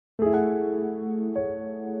Hello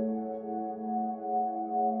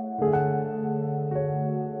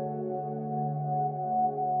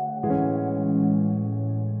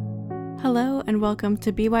and welcome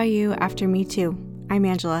to BYU After Me Too. I'm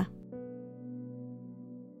Angela.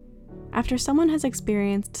 After someone has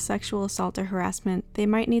experienced sexual assault or harassment, they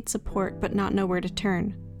might need support but not know where to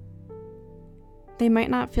turn. They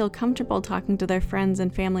might not feel comfortable talking to their friends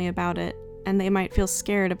and family about it, and they might feel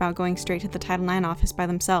scared about going straight to the Title IX office by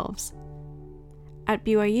themselves. At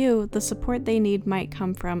BYU, the support they need might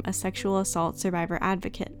come from a sexual assault survivor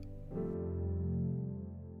advocate.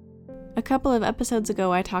 A couple of episodes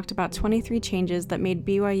ago, I talked about 23 changes that made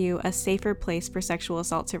BYU a safer place for sexual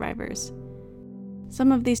assault survivors.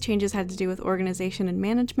 Some of these changes had to do with organization and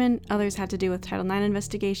management, others had to do with Title IX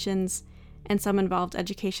investigations, and some involved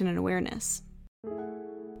education and awareness.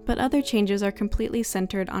 But other changes are completely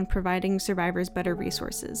centered on providing survivors better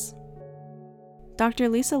resources. Dr.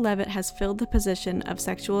 Lisa Levitt has filled the position of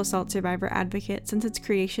sexual assault survivor advocate since its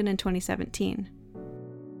creation in 2017.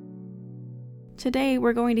 Today,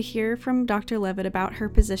 we're going to hear from Dr. Levitt about her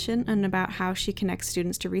position and about how she connects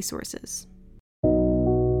students to resources.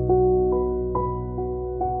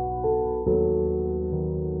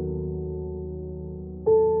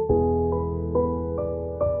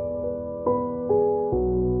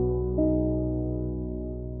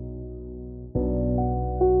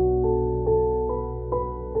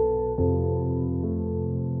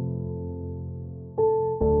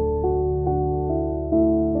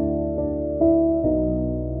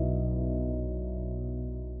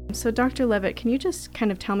 So Dr. Levitt, can you just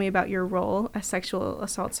kind of tell me about your role as sexual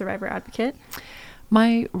assault survivor advocate?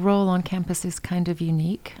 My role on campus is kind of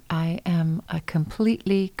unique. I am a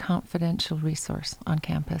completely confidential resource on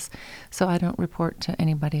campus. So I don't report to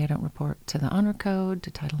anybody. I don't report to the Honor Code,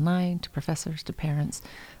 to Title IX, to professors, to parents,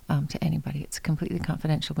 to anybody. It's completely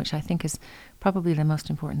confidential, which I think is probably the most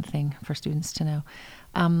important thing for students to know.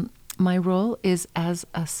 My role is as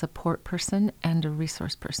a support person and a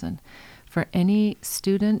resource person for any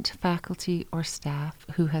student, faculty, or staff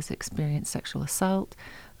who has experienced sexual assault,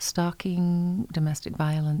 stalking, domestic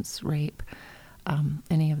violence, rape,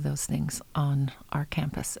 any of those things on our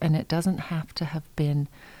campus. And it doesn't have to have been,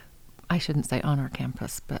 I shouldn't say on our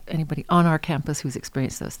campus, but anybody on our campus who's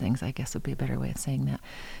experienced those things, I guess would be a better way of saying that.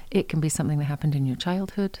 It can be something that happened in your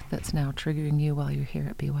childhood that's now triggering you while you're here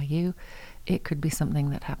at BYU. It could be something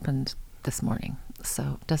that happened this morning.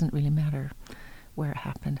 So it doesn't really matter where it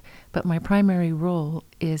happened. But my primary role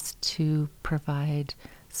is to provide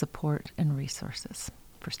support and resources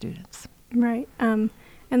for students. Right. And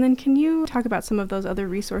then can you talk about some of those other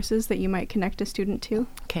resources that you might connect a student to?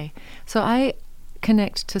 Okay. So I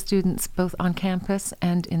connect to students both on campus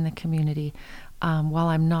and in the community. While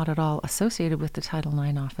I'm not at all associated with the Title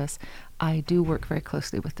IX office, I do work very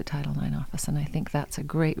closely with the Title IX office, and I think that's a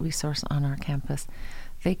great resource on our campus.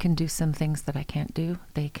 They can do some things that I can't do.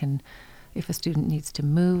 They can, if a student needs to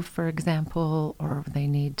move, for example, or they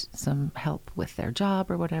need some help with their job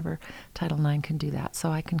or whatever, Title IX can do that. So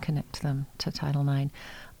I can connect them to Title IX.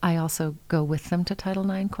 I also go with them to Title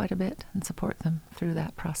IX quite a bit and support them through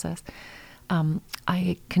that process.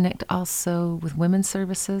 I connect also with women's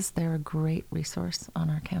services. They're a great resource on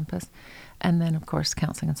our campus. And then, of course,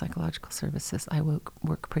 counseling and psychological services. I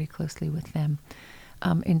work pretty closely with them.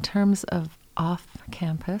 In terms of off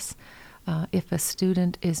campus, if a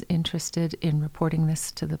student is interested in reporting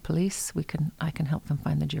this to the police, I can help them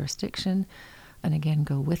find the jurisdiction, and again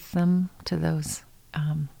go with them to those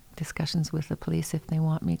discussions with the police if they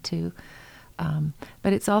want me to.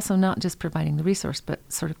 But it's also not just providing the resource, but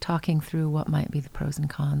sort of talking through what might be the pros and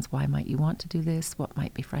cons. Why might you want to do this? What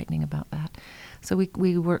might be frightening about that? So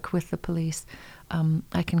we work with the police.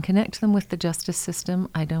 I can connect them with the justice system.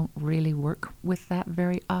 I don't really work with that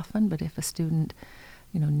very often, but if a student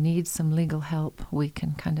needs some legal help, we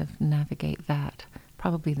can kind of navigate that.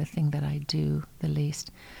 Probably the thing that I do the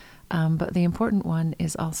least. But the important one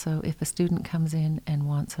is also if a student comes in and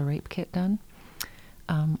wants a rape kit done,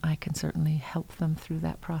 I can certainly help them through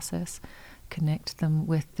that process, connect them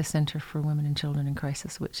with the Center for Women and Children in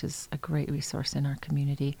Crisis, which is a great resource in our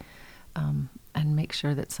community, and make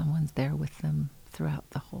sure that someone's there with them throughout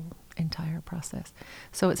the whole entire process.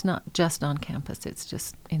 So it's not just on campus, it's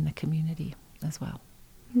just in the community as well.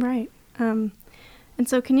 Right. And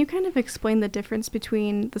so can you kind of explain the difference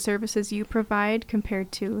between the services you provide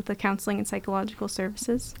compared to the counseling and psychological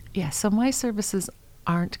services? Yeah, so my services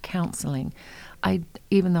aren't counseling.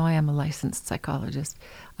 Even though I am a licensed psychologist,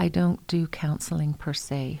 I don't do counseling per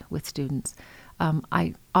se with students.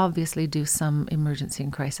 I obviously do some emergency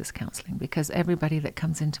and crisis counseling, because everybody that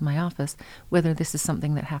comes into my office, whether this is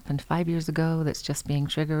something that happened 5 years ago that's just being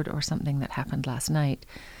triggered or something that happened last night,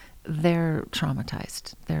 they're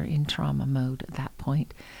traumatized. They're in trauma mode at that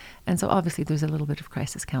point. And so obviously there's a little bit of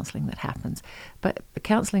crisis counseling that happens. But the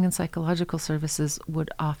counseling and psychological services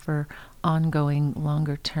would offer ongoing,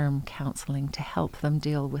 longer-term counseling to help them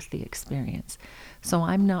deal with the experience. So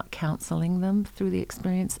I'm not counseling them through the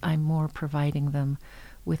experience. I'm more providing them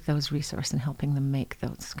with those resources and helping them make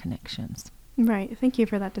those connections. Right. Thank you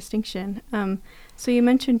for that distinction. So you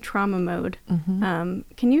mentioned trauma mode. Mm-hmm.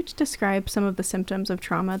 Can you describe some of the symptoms of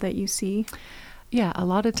trauma that you see? Yeah, a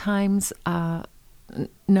lot of times,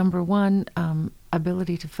 number one,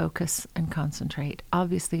 ability to focus and concentrate.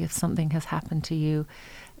 Obviously, if something has happened to you,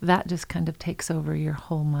 that just kind of takes over your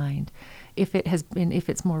whole mind. If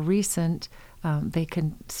it's more recent, they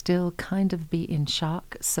can still kind of be in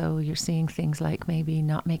shock. So you're seeing things like maybe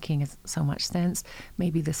not making so much sense.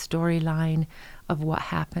 Maybe the storyline of what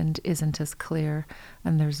happened isn't as clear.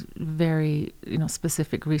 And there's very,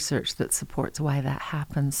 specific research that supports why that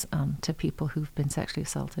happens to people who've been sexually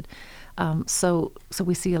assaulted. So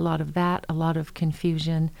we see a lot of that, a lot of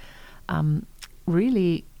confusion.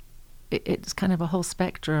 Really, it's kind of a whole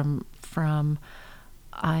spectrum from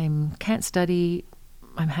can't study,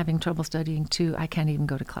 I'm having trouble studying, to I can't even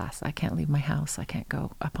go to class. I can't leave my house. I can't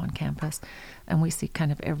go up on campus. And we see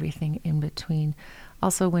kind of everything in between.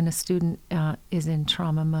 Also, when a student is in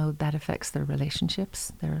trauma mode, that affects their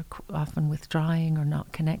relationships. They're often withdrawing or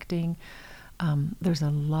not connecting. There's a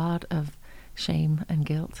lot of shame and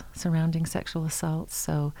guilt surrounding sexual assault.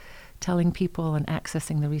 So telling people and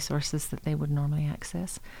accessing the resources that they would normally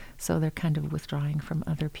access. So they're kind of withdrawing from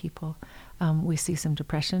other people. We see some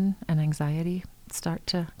depression and anxiety start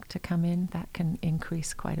to come in. That can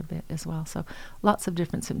increase quite a bit as well. So lots of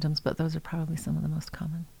different symptoms, but those are probably some of the most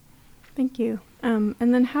common. Thank you. And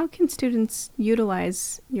then how can students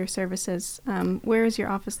utilize your services? Where is your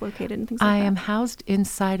office located and things like that? I am housed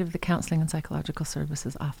inside of the Counseling and Psychological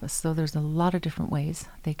Services office. So there's a lot of different ways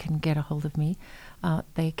they can get a hold of me.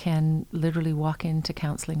 They can literally walk into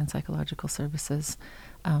Counseling and Psychological Services,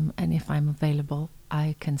 and if I'm available,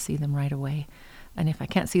 I can see them right away. And if I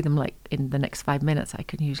can't see them like in the next 5 minutes, I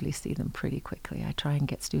can usually see them pretty quickly. I try and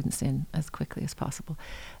get students in as quickly as possible.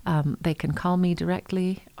 They can call me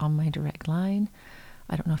directly on my direct line.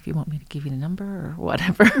 I don't know if you want me to give you the number or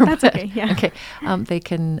whatever. That's okay, yeah. Okay. They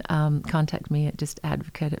can contact me at just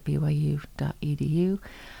advocate@byu.edu.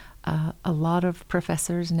 A lot of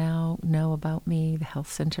professors now know about me. The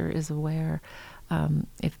health center is aware.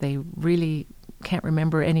 If they really can't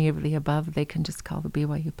remember any of the above, they can just call the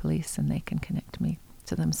BYU police and they can connect me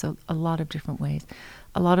to them. So a lot of different ways.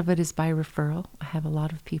 A lot of it is by referral. I have a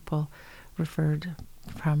lot of people referred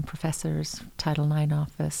from professors, Title IX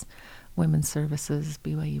office, Women's Services,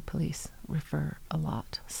 BYU police refer a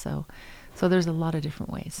lot. So there's a lot of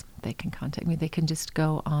different ways they can contact me. They can just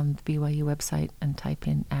go on the BYU website and type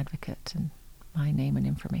in advocate and my name and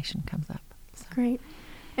information comes up. So. Great.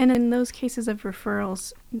 And in those cases of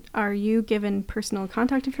referrals, are you given personal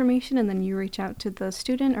contact information and then you reach out to the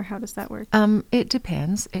student, or how does that work? It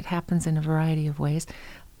depends. It happens in a variety of ways.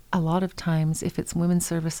 A lot of times, if it's Women's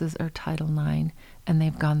Services or Title IX and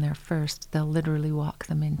they've gone there first, they'll literally walk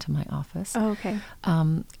them into my office. Oh, okay.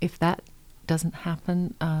 If that doesn't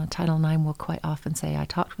happen, Title IX will quite often say, I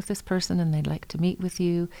talked with this person and they'd like to meet with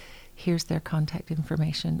you. Here's their contact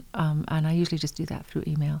information. And I usually just do that through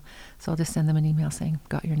email. So I'll just send them an email saying,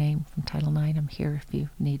 got your name from Title IX. I'm here if you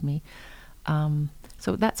need me.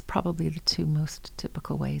 So that's probably the two most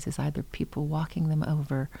typical ways, is either people walking them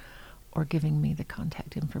over or giving me the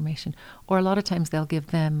contact information. Or a lot of times they'll give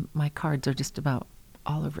them, my cards are just about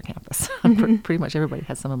all over campus. Pretty much everybody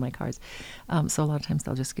has some of my cards. So a lot of times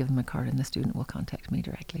they'll just give them a card and the student will contact me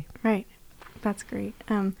directly. Right. That's great.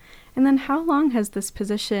 And then how long has this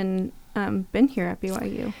position been here at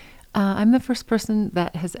BYU? I'm the first person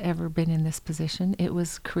that has ever been in this position. It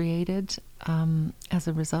was created as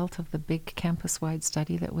a result of the big campus-wide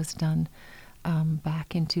study that was done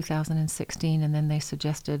back in 2016, and then they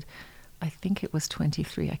suggested, I think it was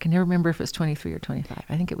 23. I can never remember if it was 23 or 25.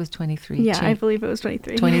 I think it was 23. Yeah, I believe it was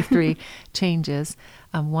 23. 23 changes,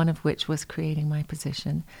 one of which was creating my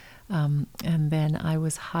position. And then I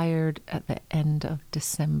was hired at the end of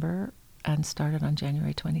December and started on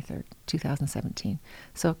January 23rd, 2017.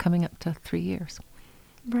 So coming up to 3 years.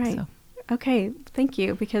 Right. So. Okay, thank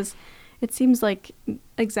you, because it seems like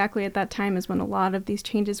exactly at that time is when a lot of these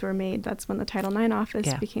changes were made. That's when the Title IX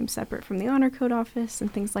office became separate from the Honor Code office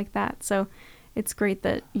and things like that. So it's great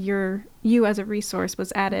that you as a resource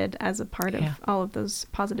was added as a part of all of those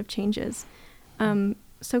positive changes.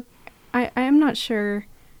 So I am not sure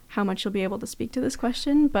how much you'll be able to speak to this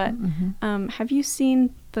question, but have you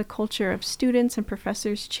seen the culture of students and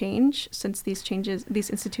professors change since these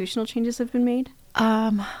institutional changes have been made?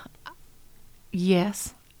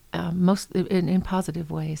 Yes. Most in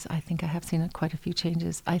positive ways. I think I have seen quite a few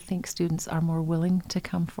changes. I think students are more willing to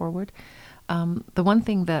come forward. The one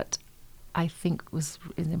thing that I think is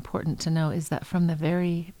important to know is that from the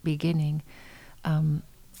very beginning,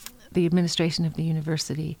 the administration of the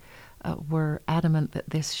university were adamant that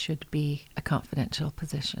this should be a confidential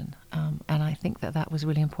position. And I think that was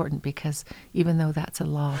really important because even though that's a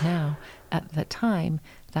law now, at the time,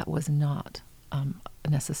 that was not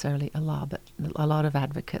necessarily a law, but a lot of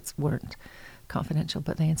advocates weren't confidential,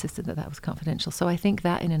 but they insisted that was confidential. So I think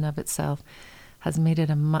that in and of itself has made it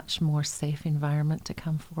a much more safe environment to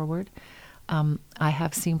come forward. I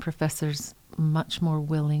have seen professors much more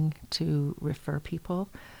willing to refer people,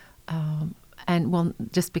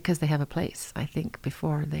 just because they have a place. I think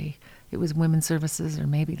before it was women's services or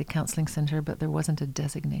maybe the counseling center, but there wasn't a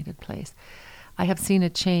designated place. I have seen a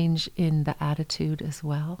change in the attitude as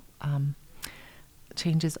well.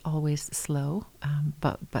 Change is always slow,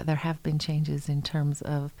 but there have been changes in terms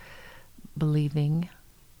of believing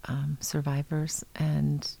survivors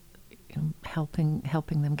and helping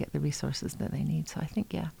them get the resources that they need. So I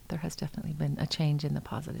think, there has definitely been a change in the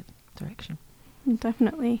positive direction.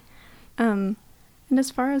 Definitely. And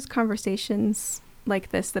as far as conversations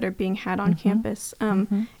like this that are being had on campus,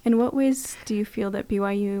 in what ways do you feel that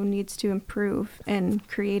BYU needs to improve in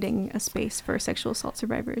creating a space for sexual assault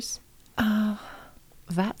survivors?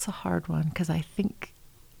 That's a hard one because I think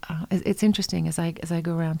it's interesting as I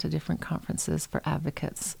go around to different conferences for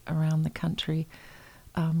advocates around the country.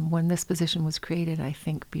 When this position was created, I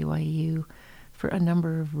think BYU, for a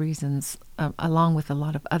number of reasons, along with a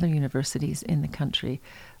lot of other universities in the country,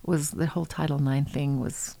 was the whole Title IX thing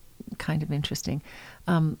was kind of interesting.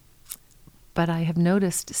 But I have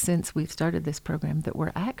noticed since we've started this program that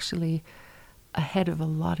we're actually ahead of a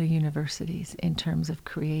lot of universities in terms of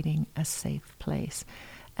creating a safe place.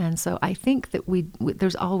 And so I think that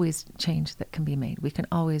there's always change that can be made. We can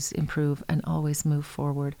always improve and always move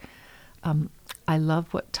forward. I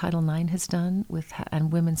love what Title IX has done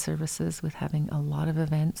and women's services with having a lot of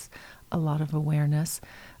events, a lot of awareness.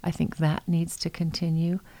 I think that needs to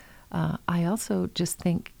continue. I also just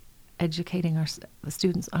think educating the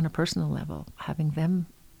students on a personal level, having them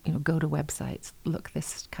go to websites, look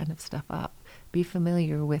this kind of stuff up, be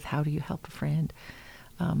familiar with how do you help a friend.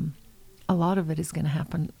 A lot of it is going to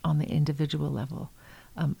happen on the individual level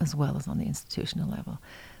as well as on the institutional level.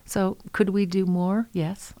 So could we do more?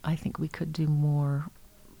 Yes, I think we could do more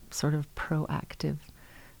sort of proactive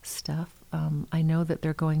stuff. I know that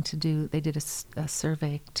they did a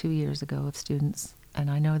survey 2 years ago of students, and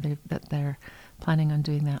I know that they're planning on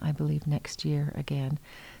doing that, I believe, next year again.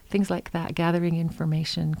 Things like that, gathering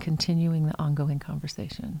information, continuing the ongoing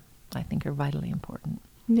conversation, I think are vitally important.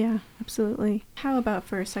 Yeah, absolutely. How about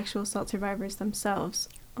for sexual assault survivors themselves?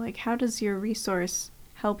 Like, how does your resource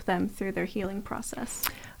help them through their healing process?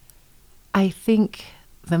 I think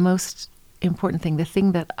the most important thing, the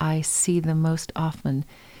thing that I see the most often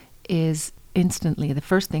is instantly, the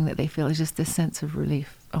first thing that they feel is just this sense of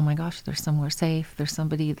relief. Oh my gosh, there's somewhere safe. There's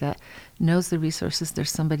somebody that knows the resources.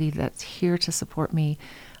 There's somebody that's here to support me.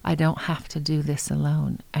 I don't have to do this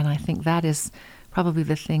alone. And I think that is probably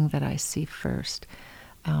the thing that I see first.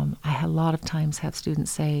 I a lot of times have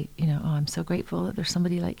students say, I'm so grateful that there's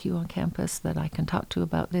somebody like you on campus that I can talk to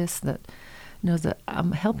about this, that knows that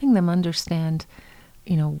I'm helping them understand,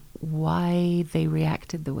 why they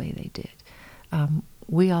reacted the way they did.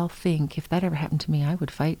 We all think if that ever happened to me, I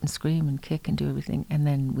would fight and scream and kick and do everything, and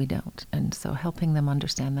then we don't. And so helping them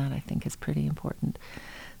understand that, I think, is pretty important.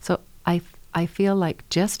 So I feel like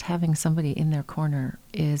just having somebody in their corner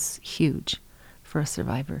is huge for a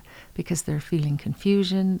survivor because they're feeling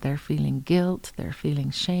confusion, they're feeling guilt, they're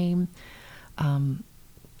feeling shame.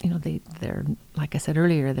 They're, like I said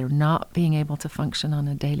earlier, they're not being able to function on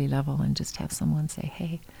a daily level, and just have someone say,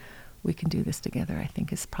 hey, we can do this together, I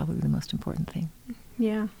think is probably the most important thing.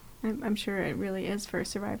 Yeah, I'm sure it really is for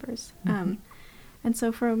survivors. Mm-hmm. And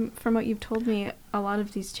so from what you've told me, a lot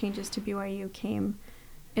of these changes to BYU came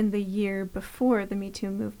in the year before the Me Too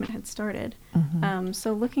movement had started. Mm-hmm.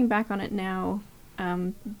 So looking back on it now,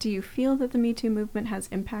 do you feel that the Me Too movement has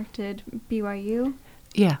impacted BYU?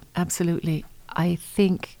 Yeah, absolutely. I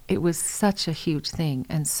think it was such a huge thing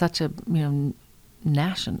and such a,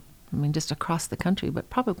 national, just across the country, but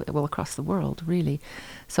probably, across the world, really.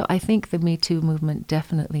 So I think the Me Too movement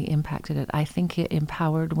definitely impacted it. I think it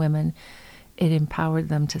empowered women. It empowered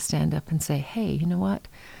them to stand up and say, hey, you know what?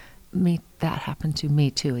 that happened to me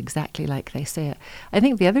too, exactly like they say it. I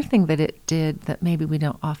think the other thing that it did that maybe we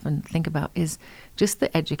don't often think about is just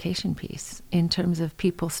the education piece in terms of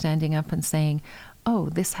people standing up and saying, oh,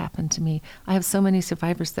 this happened to me. I have so many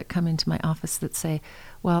survivors that come into my office that say,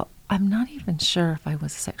 well, I'm not even sure if I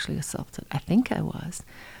was sexually assaulted. I think I was.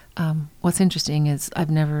 What's interesting is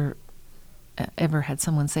I've never ever had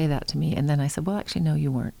someone say that to me, and then I said, well, actually, no,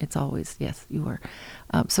 you weren't. It's always, yes, you were.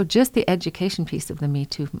 So just the education piece of the Me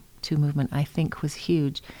Too movement, I think, was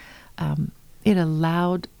huge. It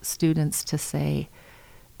allowed students to say,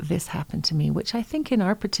 this happened to me, which I think in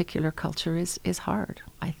our particular culture is hard.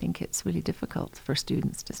 I think it's really difficult for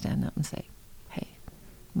students to stand up and say, hey,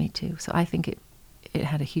 me too. So I think it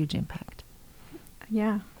had a huge impact.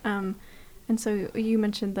 Yeah. And so you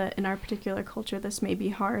mentioned that in our particular culture, this may be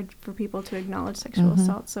hard for people to acknowledge sexual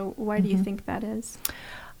assault. So why do you think that is?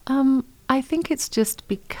 I think it's just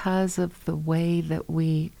because of the way that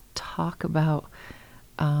we talk about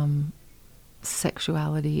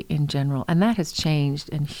sexuality in general. And that has changed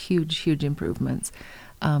in huge improvements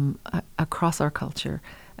across our culture.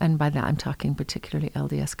 And by that, I'm talking particularly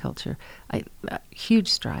LDS culture. Huge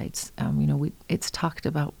strides. It's talked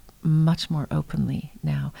about much more openly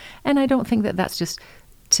now. And I don't think that that's just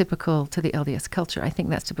typical to the LDS culture. I think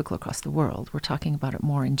that's typical across the world. We're talking about it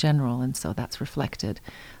more in general, and so that's reflected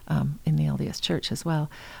in the LDS church as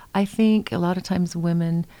well. I think a lot of times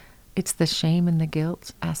women, it's the shame and the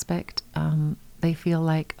guilt aspect. They feel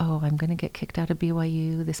like, oh, I'm going to get kicked out of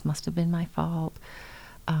BYU. This must have been my fault.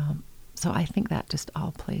 So I think that just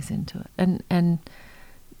all plays into it. And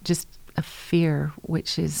just a fear,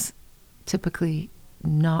 which is typically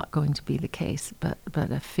not going to be the case, but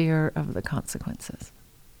a fear of the consequences.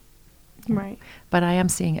 Right. But I am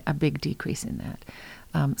seeing a big decrease in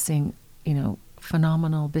that. Seeing,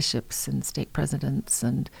 phenomenal bishops and stake presidents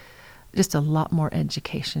and just a lot more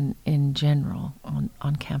education in general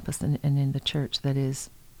on campus and in the church that is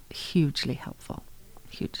hugely helpful,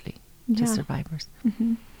 to survivors.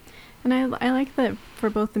 Mm-hmm. And I like that for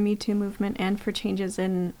both the Me Too movement and for changes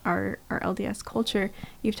in our LDS culture,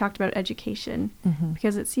 you've talked about education,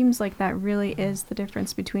 because it seems like that really is the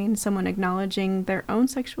difference between someone acknowledging their own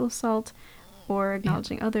sexual assault or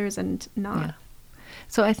acknowledging others and not. Yeah.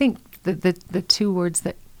 So I think the two words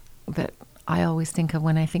that I always think of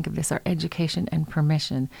when I think of this are education and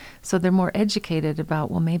permission. So they're more educated about,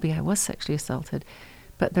 well, maybe I was sexually assaulted,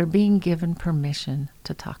 but they're being given permission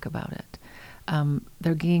to talk about it.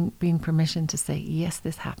 They're being permission to say, yes,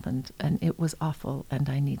 this happened, and it was awful, and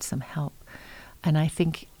I need some help. And I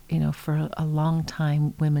think, for a long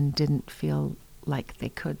time, women didn't feel like they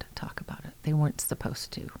could talk about it. They weren't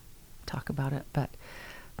supposed to talk about it. But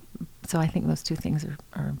so I think those two things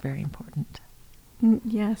are very important.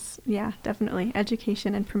 Yes. Yeah, definitely.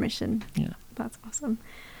 Education and permission. Yeah. That's awesome.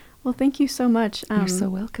 Well, thank you so much. You're so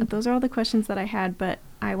welcome. Those are all the questions that I had, but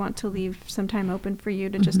I want to leave some time open for you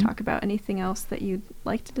to just talk about anything else that you'd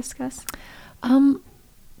like to discuss.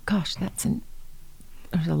 Gosh,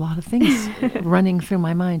 there's a lot of things running through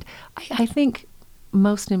my mind. I think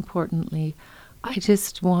most importantly, I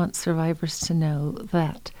just want survivors to know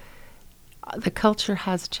that the culture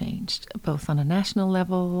has changed, both on a national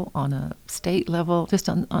level, on a state level, just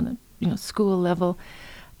on a school level,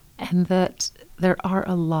 and that there are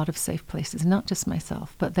a lot of safe places, not just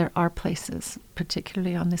myself, but there are places,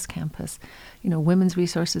 particularly on this campus. Women's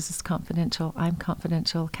resources is confidential. I'm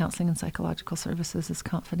confidential. Counseling and psychological services is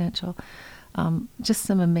confidential. Just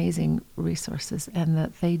some amazing resources, and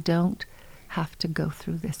that they don't have to go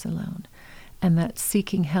through this alone. And that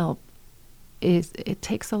seeking help it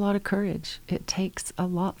takes a lot of courage. It takes a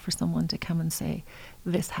lot for someone to come and say,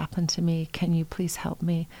 this happened to me. Can you please help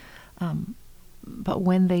me? But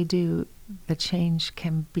when they do, the change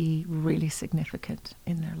can be really significant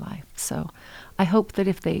in their life. So I hope that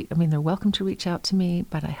they're welcome to reach out to me,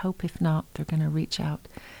 but I hope if not, they're going to reach out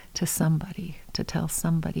to somebody, to tell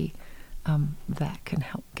somebody that can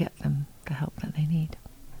help get them the help that they need.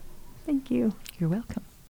 Thank you. You're welcome.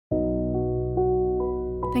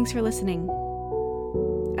 Thanks for listening.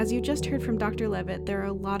 As you just heard from Dr. Levitt, there are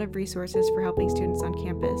a lot of resources for helping students on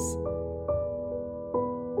campus.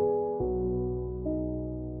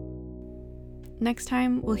 Next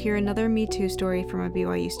time, we'll hear another Me Too story from a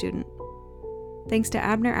BYU student. Thanks to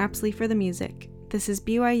Abner Apsley for the music. This is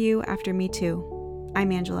BYU After Me Too.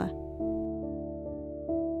 I'm Angela.